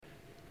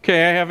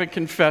Okay, I have a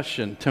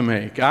confession to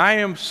make. I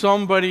am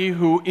somebody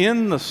who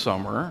in the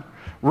summer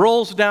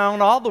rolls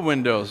down all the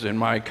windows in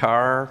my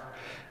car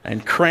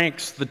and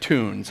cranks the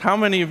tunes. How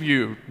many of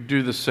you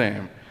do the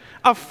same?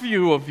 A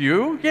few of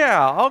you.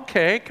 Yeah,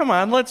 okay, come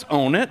on, let's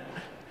own it.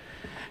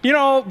 You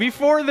know,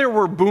 before there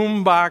were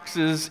boom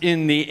boxes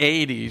in the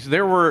 80s,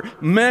 there were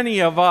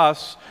many of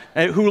us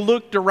who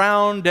looked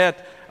around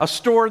at a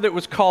store that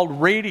was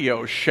called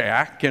Radio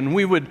Shack, and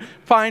we would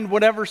find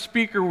whatever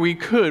speaker we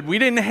could. We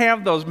didn't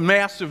have those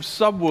massive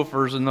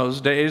subwoofers in those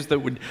days that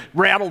would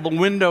rattle the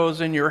windows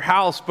in your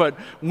house, but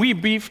we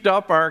beefed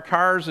up our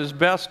cars as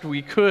best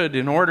we could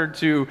in order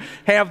to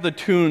have the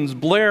tunes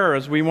blare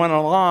as we went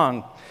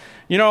along.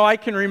 You know, I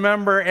can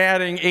remember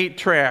adding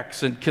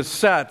 8-tracks and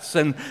cassettes,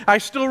 and I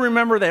still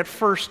remember that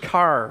first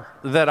car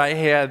that I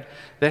had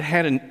that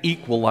had an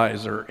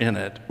equalizer in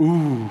it.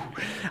 Ooh,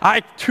 I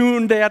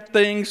tuned that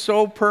thing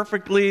so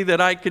perfectly that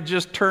I could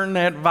just turn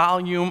that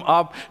volume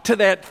up to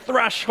that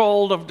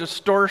threshold of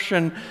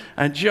distortion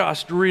and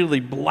just really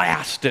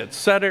blast it,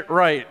 set it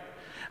right.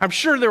 I'm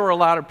sure there were a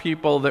lot of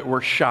people that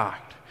were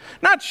shocked.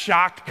 Not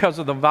shocked because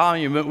of the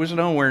volume, it was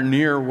nowhere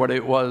near what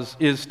it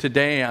is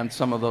today on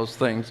some of those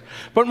things,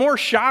 but more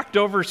shocked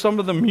over some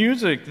of the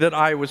music that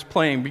I was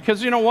playing,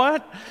 because you know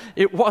what?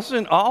 It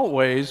wasn't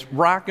always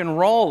rock and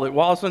roll. It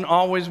wasn't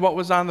always what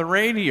was on the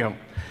radio.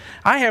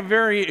 I have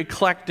very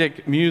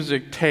eclectic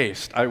music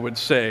taste, I would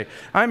say.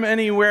 I'm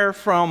anywhere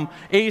from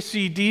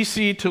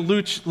AC/DC to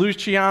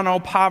Luciano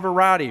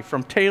Pavarotti,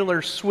 from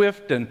Taylor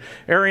Swift and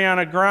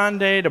Ariana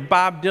Grande to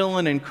Bob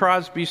Dylan and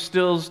Crosby,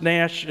 Stills,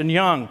 Nash and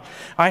Young.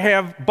 I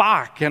have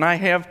Bach and I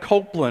have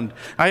Copland.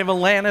 I have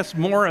Alanis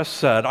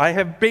Morissette. I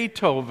have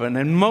Beethoven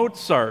and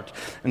Mozart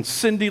and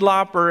Cyndi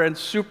Lauper and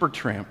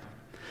Supertramp.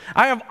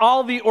 I have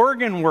all the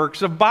organ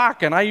works of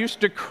Bach, and I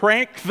used to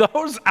crank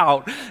those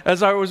out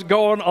as I was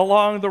going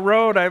along the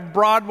road. I have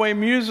Broadway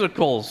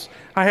musicals.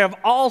 I have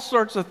all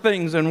sorts of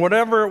things, and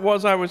whatever it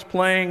was I was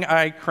playing,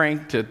 I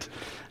cranked it.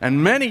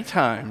 And many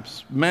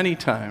times,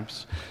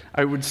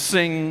 I would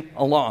sing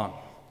along.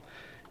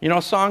 You know,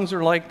 songs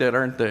are like that,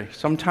 aren't they?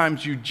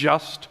 Sometimes you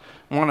just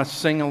want to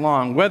sing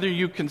along. Whether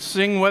you can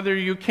sing, whether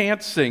you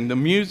can't sing, the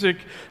music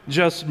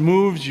just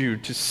moves you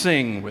to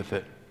sing with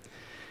it.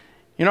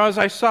 You know, as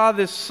I saw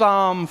this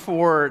psalm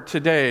for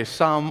today,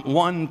 Psalm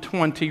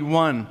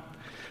 121,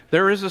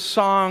 there is a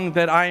song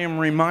that I am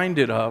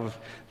reminded of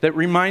that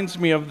reminds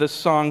me of this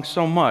song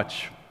so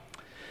much.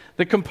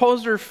 The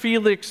composer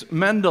Felix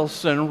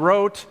Mendelssohn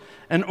wrote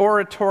an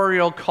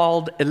oratorio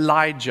called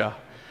Elijah.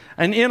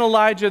 And in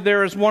Elijah,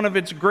 there is one of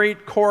its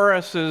great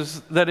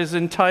choruses that is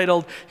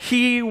entitled,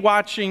 "He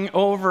watching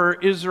over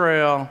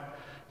Israel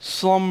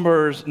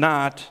slumbers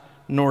not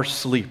nor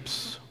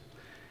sleeps."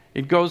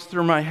 It goes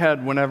through my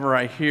head whenever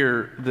I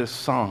hear this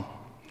song.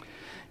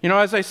 You know,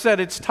 as I said,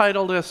 it's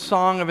titled A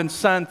Song of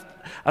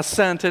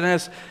Ascent, and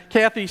as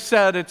Kathy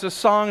said, it's a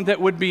song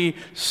that would be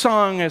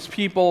sung as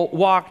people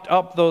walked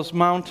up those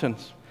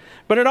mountains.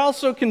 But it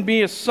also can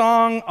be a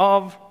song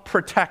of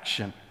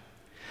protection.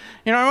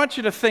 You know, I want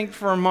you to think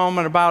for a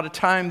moment about a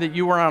time that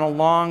you were on a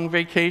long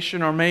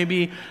vacation or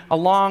maybe a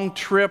long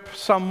trip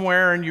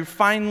somewhere and you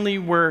finally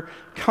were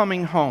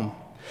coming home.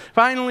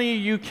 Finally,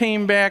 you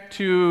came back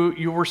to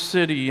your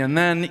city and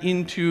then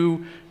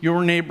into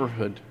your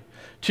neighborhood,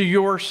 to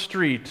your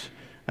street,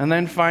 and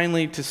then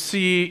finally to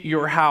see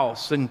your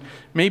house. And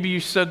maybe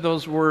you said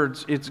those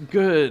words, "It's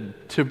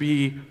good to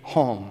be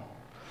home."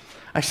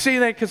 I say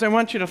that because I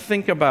want you to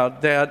think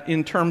about that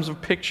in terms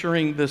of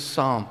picturing this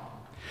psalm.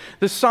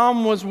 This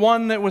psalm was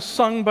one that was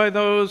sung by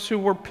those who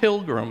were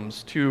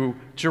pilgrims to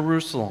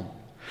Jerusalem.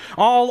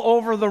 All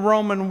over the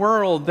Roman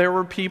world, there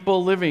were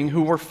people living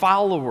who were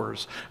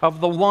followers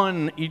of the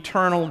one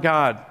eternal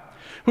God,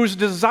 whose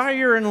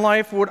desire in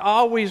life would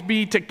always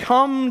be to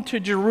come to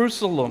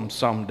Jerusalem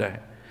someday.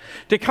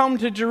 To come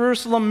to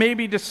Jerusalem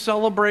maybe to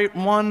celebrate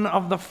one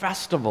of the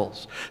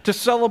festivals, to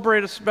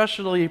celebrate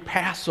especially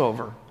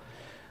Passover.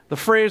 The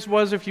phrase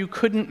was, if you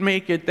couldn't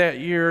make it that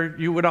year,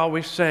 you would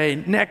always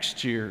say,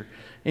 "next year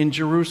in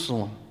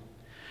Jerusalem."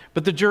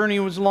 But the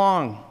journey was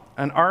long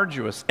and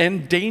arduous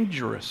and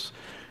dangerous.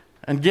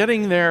 And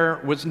getting there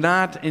was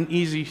not an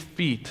easy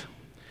feat.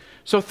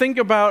 So think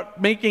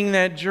about making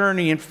that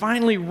journey and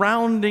finally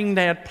rounding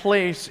that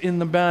place in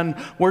the bend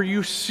where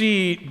you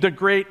see the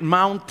great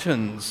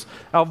mountains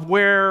of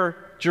where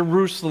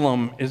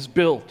Jerusalem is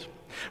built,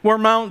 where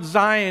Mount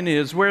Zion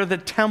is, where the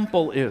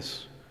temple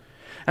is.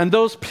 And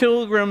those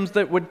pilgrims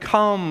that would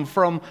come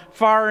from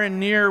far and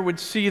near would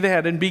see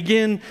that and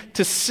begin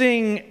to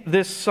sing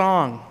this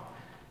song.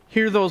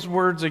 Hear those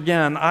words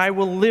again. "I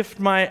will lift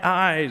my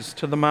eyes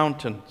to the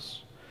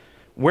mountains.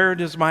 Where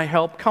does my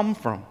help come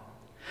from?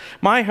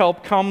 My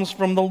help comes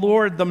from the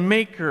Lord, the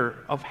maker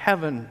of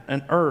heaven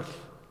and earth.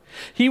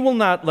 He will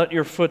not let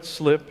your foot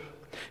slip.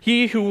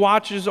 He who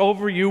watches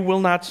over you will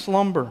not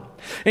slumber.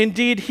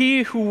 Indeed,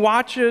 he who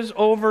watches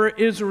over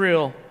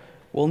Israel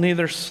will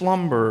neither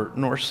slumber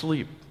nor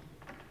sleep."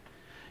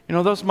 You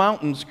know, those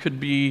mountains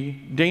could be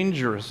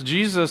dangerous.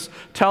 Jesus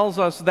tells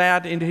us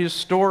that in his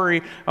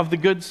story of the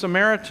Good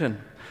Samaritan.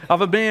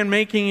 of a man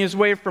making his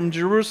way from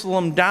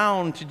Jerusalem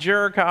down to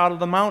Jericho out of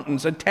the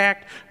mountains,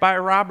 attacked by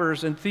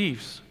robbers and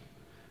thieves.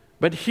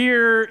 But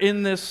here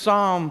in this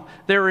psalm,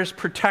 there is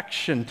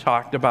protection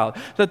talked about,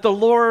 that the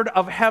Lord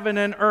of heaven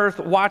and earth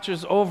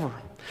watches over.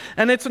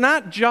 And it's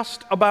not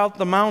just about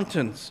the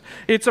mountains.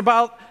 It's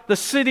about the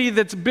city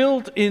that's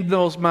built in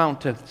those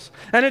mountains.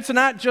 And it's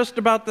not just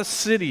about the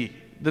city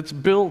that's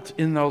built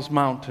in those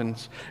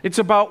mountains. It's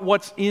about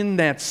what's in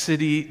that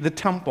city, the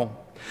temple.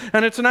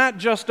 And it's not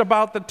just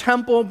about the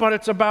temple, but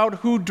it's about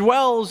who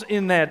dwells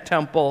in that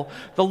temple,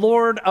 the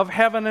Lord of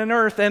heaven and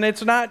earth. And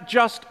it's not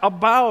just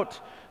about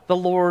the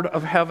Lord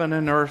of heaven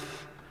and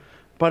earth,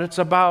 but it's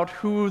about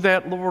who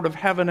that Lord of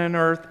heaven and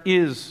earth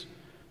is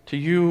to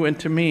you and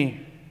to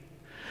me.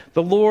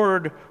 The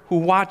Lord who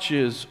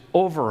watches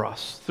over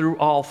us through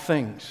all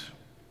things.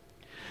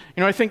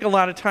 You know, I think a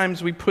lot of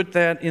times we put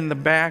that in the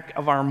back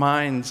of our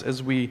minds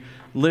as we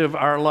live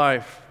our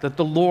life, that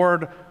the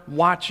Lord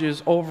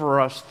watches over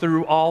us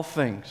through all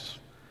things.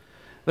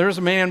 There's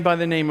a man by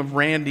the name of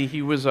Randy.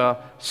 He was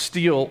a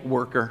steel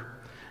worker,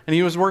 and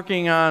he was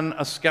working on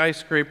a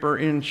skyscraper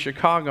in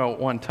Chicago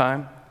one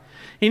time.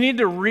 He needed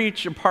to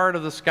reach a part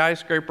of the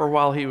skyscraper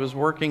while he was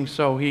working,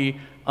 so he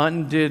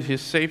undid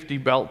his safety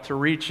belt to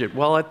reach it.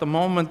 Well, at the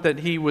moment that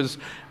he was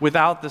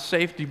without the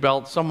safety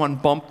belt, someone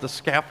bumped the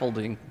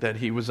scaffolding that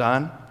he was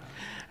on,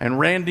 and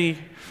Randy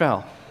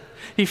fell.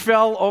 He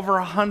fell over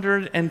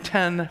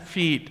 110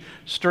 feet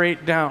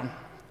straight down.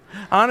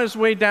 On his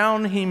way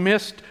down, he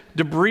missed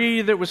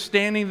debris that was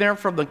standing there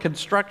from the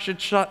construction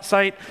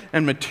site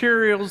and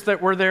materials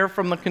that were there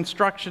from the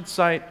construction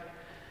site,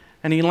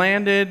 and he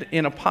landed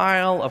in a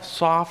pile of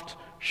soft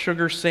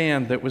sugar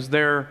sand that was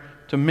there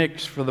to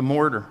mix for the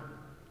mortar.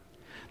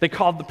 They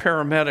called the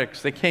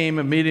paramedics. They came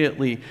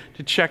immediately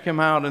to check him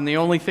out, and the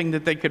only thing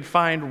that they could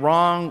find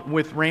wrong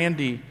with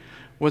Randy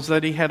was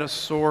that he had a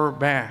sore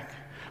back.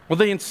 Well,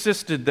 they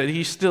insisted that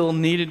he still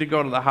needed to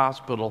go to the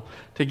hospital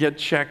to get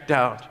checked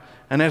out.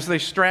 And as they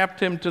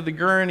strapped him to the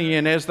gurney,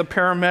 and as the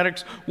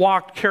paramedics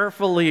walked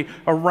carefully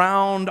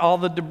around all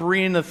the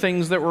debris and the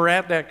things that were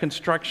at that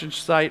construction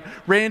site,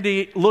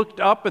 Randy looked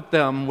up at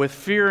them with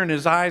fear in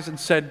his eyes and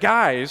said,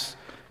 "Guys,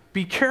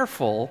 be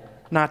careful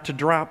not to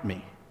drop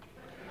me."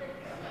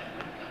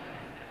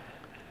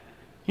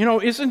 You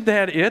know, isn't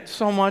that it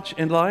so much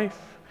in life?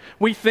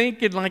 We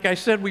think, and like I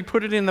said, we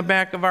put it in the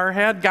back of our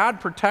head. God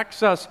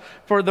protects us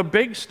for the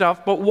big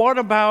stuff, but what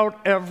about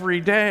every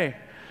day?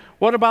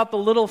 What about the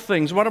little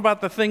things? What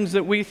about the things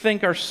that we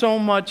think are so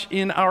much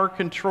in our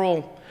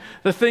control?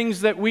 The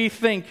things that we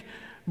think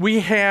we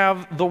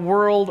have the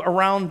world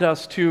around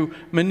us to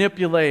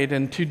manipulate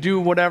and to do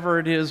whatever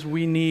it is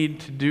we need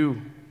to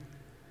do.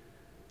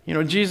 You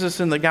know, Jesus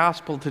in the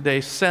gospel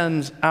today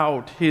sends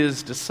out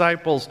his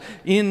disciples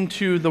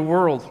into the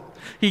world.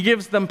 He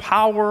gives them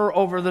power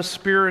over the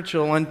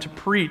spiritual and to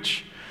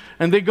preach.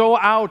 And they go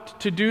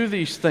out to do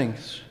these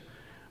things.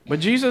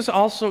 But Jesus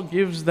also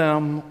gives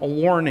them a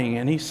warning,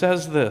 and he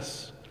says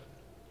this: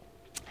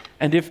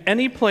 "And if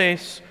any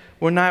place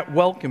will not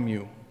welcome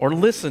you or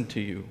listen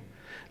to you,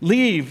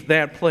 leave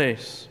that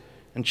place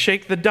and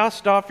shake the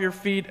dust off your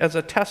feet as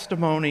a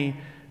testimony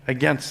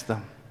against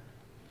them."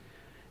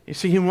 You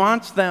see, he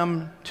wants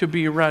them to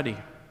be ready.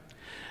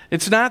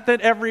 It's not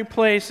that every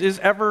place is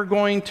ever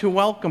going to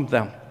welcome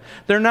them.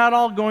 They're not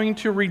all going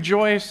to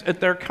rejoice at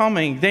their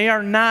coming. They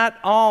are not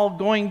all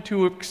going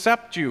to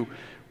accept you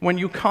when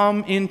you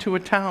come into a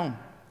town.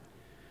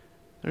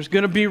 There's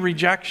going to be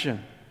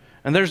rejection,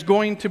 and there's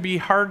going to be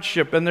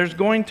hardship, and there's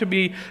going to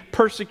be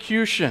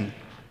persecution.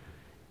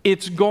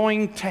 It's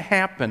going to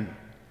happen.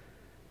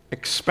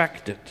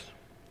 Expect it.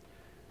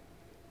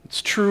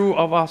 It's true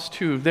of us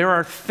too. There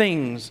are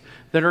things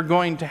that are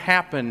going to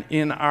happen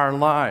in our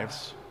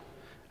lives,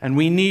 and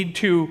we need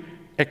to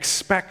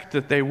expect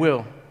that they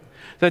will.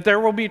 That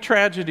there will be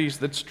tragedies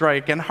that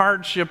strike and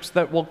hardships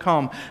that will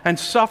come and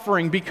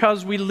suffering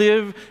because we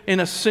live in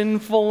a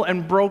sinful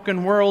and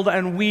broken world,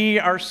 and we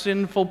are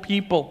sinful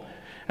people,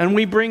 and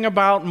we bring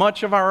about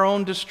much of our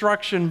own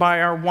destruction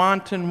by our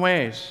wanton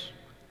ways.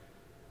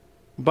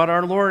 But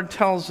our Lord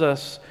tells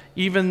us,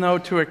 even though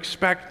to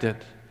expect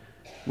it,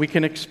 we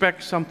can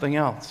expect something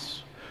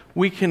else.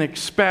 We can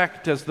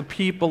expect, as the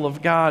people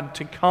of God,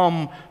 to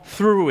come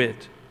through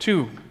it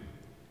too.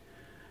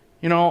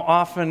 You know,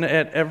 often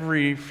at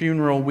every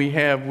funeral we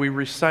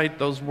recite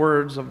those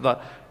words of the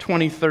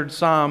 23rd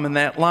Psalm, and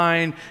that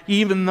line,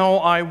 "Even though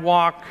I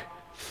walk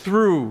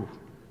through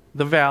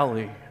the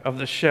valley of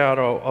the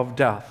shadow of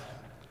death."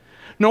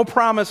 No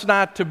promise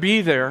not to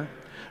be there,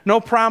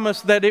 no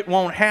promise that it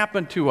won't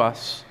happen to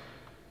us,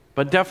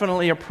 but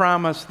definitely a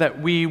promise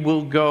that we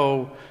will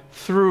go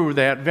through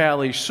that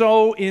valley.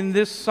 So in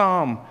this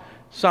psalm,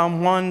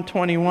 Psalm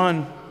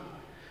 121,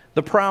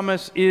 the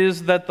promise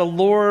is that the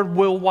Lord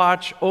will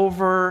watch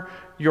over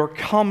your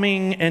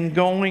coming and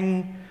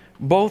going,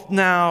 both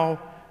now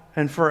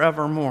and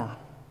forevermore.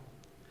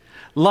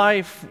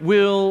 Life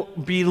will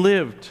be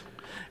lived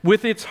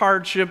with its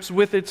hardships,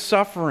 with its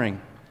suffering,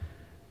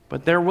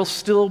 but there will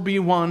still be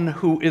one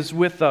who is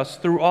with us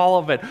through all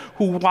of it,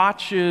 who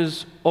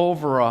watches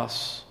over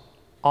us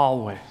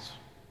always.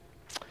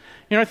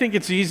 I think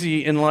it's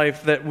easy in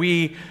life that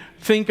we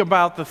think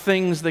about the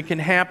things that can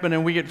happen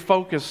and we get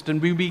focused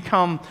and we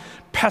become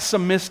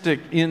pessimistic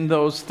in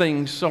those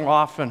things so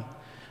often.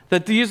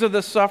 That these are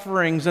the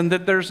sufferings and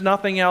that there's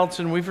nothing else,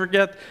 and we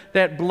forget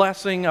that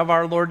blessing of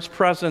our Lord's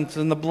presence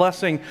and the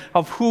blessing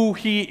of who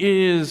He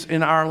is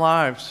in our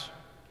lives.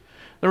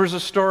 There was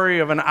a story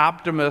of an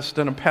optimist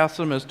and a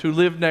pessimist who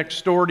lived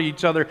next door to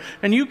each other,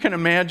 and you can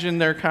imagine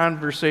their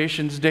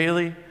conversations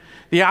daily.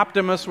 The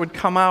optimist would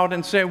come out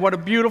and say, "What a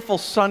beautiful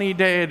sunny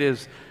day it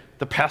is."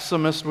 The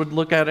pessimist would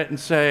look at it and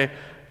say,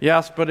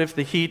 "Yes, but if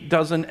the heat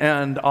doesn't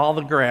end, all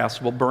the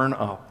grass will burn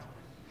up."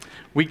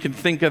 We can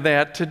think of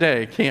that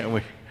today, can't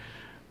we?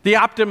 The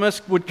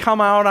optimist would come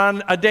out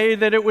on a day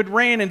that it would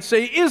rain and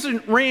say,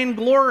 "Isn't rain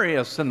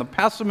glorious?" And the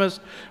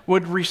pessimist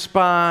would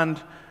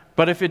respond,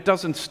 "But if it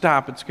doesn't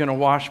stop, it's going to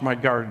wash my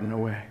garden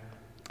away."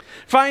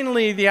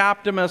 Finally, the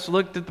optimist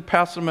looked at the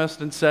pessimist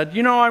and said,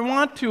 "I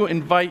want to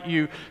invite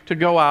you to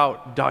go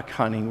out duck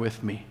hunting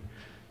with me."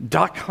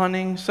 "Duck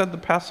hunting?" said the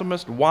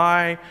pessimist.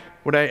 "Why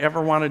would I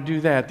ever want to do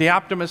that?" The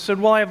optimist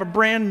said, "Well, I have a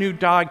brand new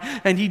dog,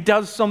 and he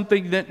does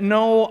something that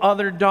no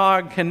other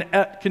dog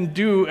can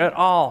do at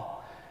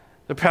all."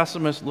 The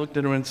pessimist looked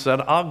at him and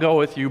said, "I'll go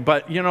with you,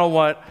 but you know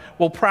what?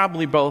 We'll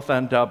probably both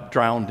end up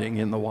drowning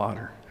in the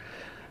water."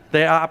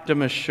 The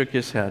optimist shook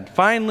his head.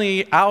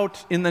 Finally,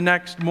 out in the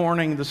next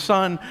morning, the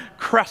sun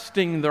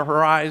cresting the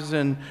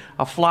horizon,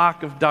 a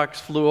flock of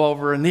ducks flew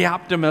over, and the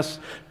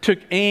optimist took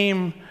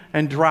aim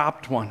and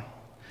dropped one.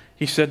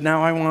 He said,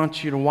 "Now I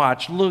want you to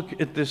watch.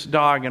 Look at this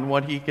dog and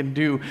what he can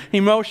do." He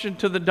motioned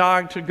to the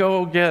dog to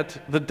go get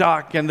the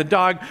duck, and the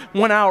dog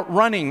went out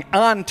running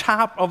on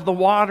top of the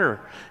water.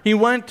 He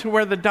went to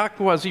where the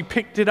duck was. He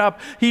picked it up.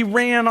 He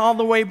ran all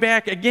the way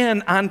back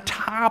again on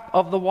top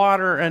of the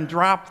water and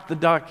dropped the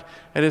duck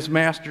at his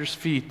master's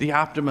feet. The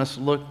optimist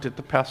looked at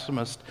the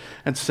pessimist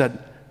and said,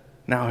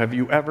 "Now, have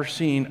you ever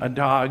seen a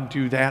dog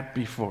do that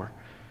before?"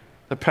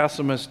 The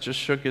pessimist just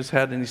shook his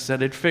head and he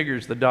said, "It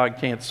figures the dog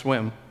can't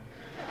swim."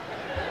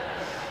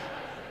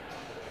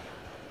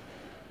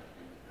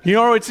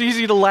 It's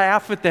easy to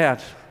laugh at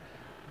that,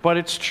 but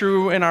it's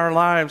true in our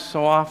lives.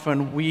 So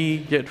often we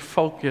get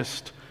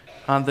focused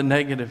on the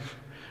negative.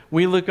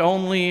 We look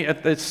only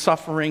at the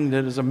suffering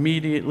that is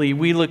immediately.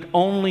 We look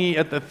only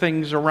at the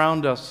things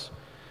around us,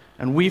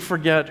 and we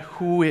forget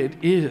who it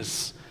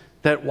is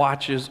that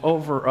watches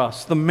over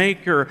us, the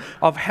maker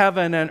of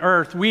heaven and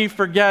earth. We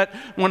forget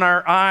when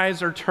our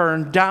eyes are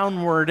turned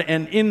downward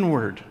and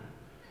inward,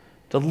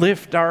 to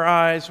lift our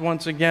eyes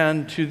once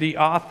again to the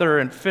author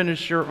and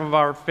finisher of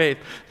our faith,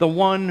 the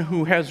one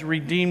who has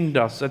redeemed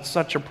us at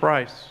such a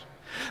price.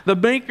 The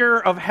maker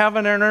of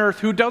heaven and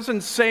earth, who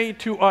doesn't say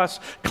to us,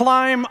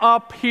 "Climb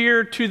up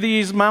here to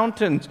these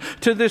mountains,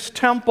 to this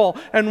temple,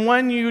 and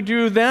when you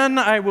do, then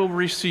I will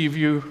receive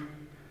you."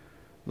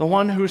 The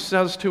one who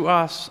says to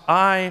us,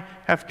 "I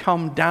have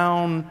come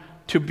down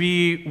to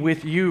be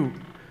with you.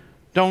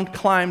 Don't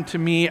climb to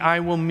me, I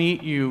will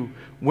meet you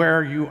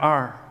where you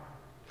are."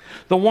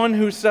 The one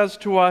who says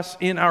to us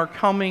in our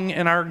coming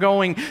and our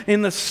going,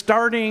 in the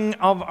starting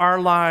of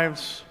our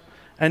lives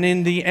and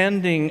in the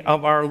ending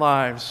of our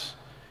lives,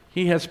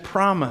 He has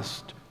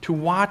promised to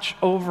watch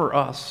over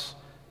us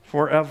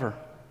forever.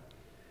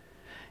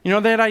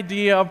 That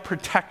idea of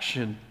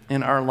protection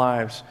in our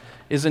lives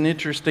is an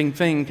interesting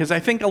thing, because I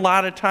think a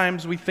lot of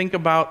times we think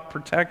about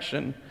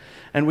protection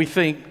and we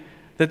think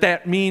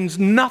that means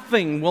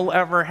nothing will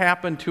ever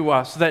happen to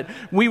us, that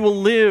we will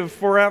live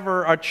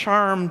forever a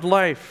charmed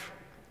life.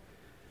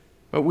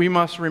 But we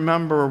must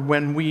remember,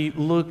 when we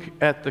look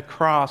at the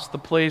cross, the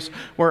place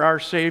where our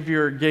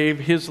Savior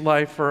gave His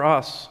life for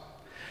us,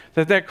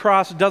 that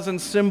cross doesn't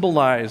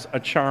symbolize a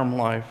charmed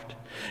life.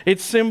 It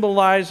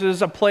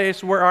symbolizes a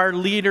place where our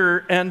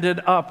leader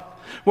ended up,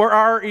 where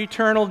our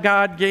eternal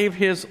God gave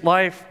His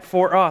life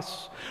for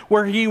us,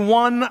 where He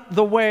won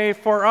the way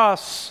for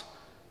us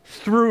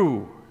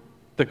through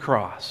the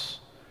cross,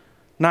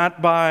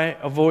 not by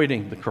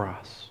avoiding the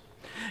cross.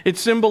 It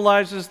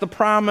symbolizes the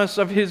promise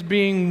of His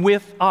being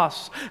with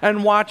us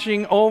and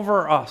watching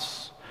over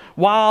us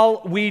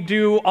while we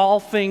do all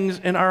things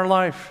in our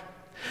life.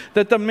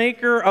 That the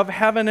maker of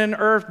heaven and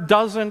earth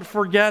doesn't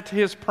forget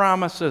His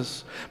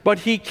promises, but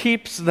He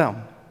keeps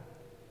them.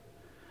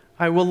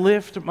 "I will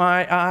lift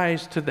my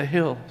eyes to the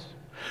hills,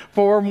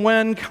 for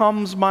when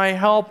comes my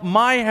help?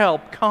 My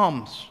help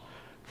comes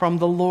from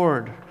the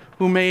Lord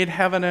who made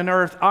heaven and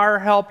earth." Our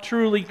help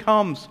truly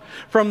comes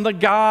from the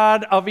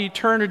God of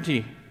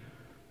eternity,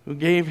 who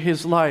gave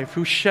His life,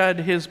 who shed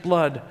His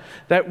blood,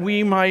 that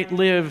we might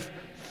live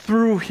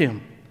through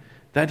Him,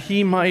 that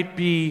He might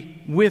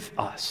be with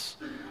us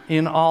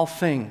in all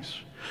things,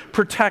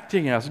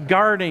 protecting us,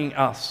 guarding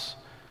us,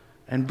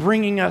 and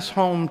bringing us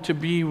home to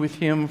be with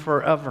Him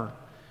forever,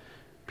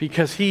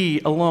 because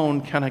He alone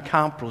can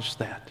accomplish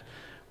that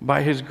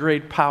by His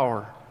great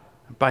power,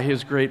 by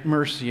His great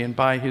mercy, and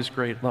by His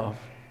great love.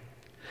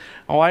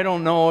 Oh, I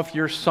don't know if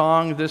your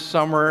song this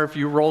summer, if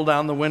you roll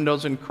down the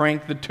windows and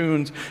crank the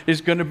tunes, is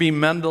going to be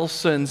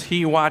Mendelssohn's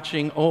He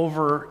Watching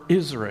Over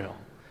Israel.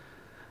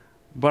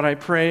 But I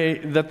pray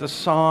that the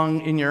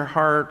song in your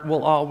heart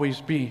will always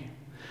be,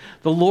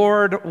 the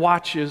Lord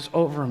watches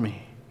over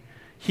me.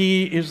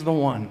 He is the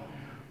one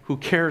who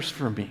cares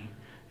for me.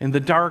 In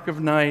the dark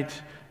of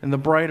night and the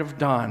bright of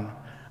dawn,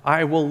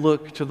 I will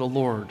look to the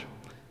Lord,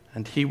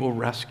 and He will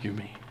rescue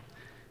me.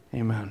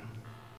 Amen.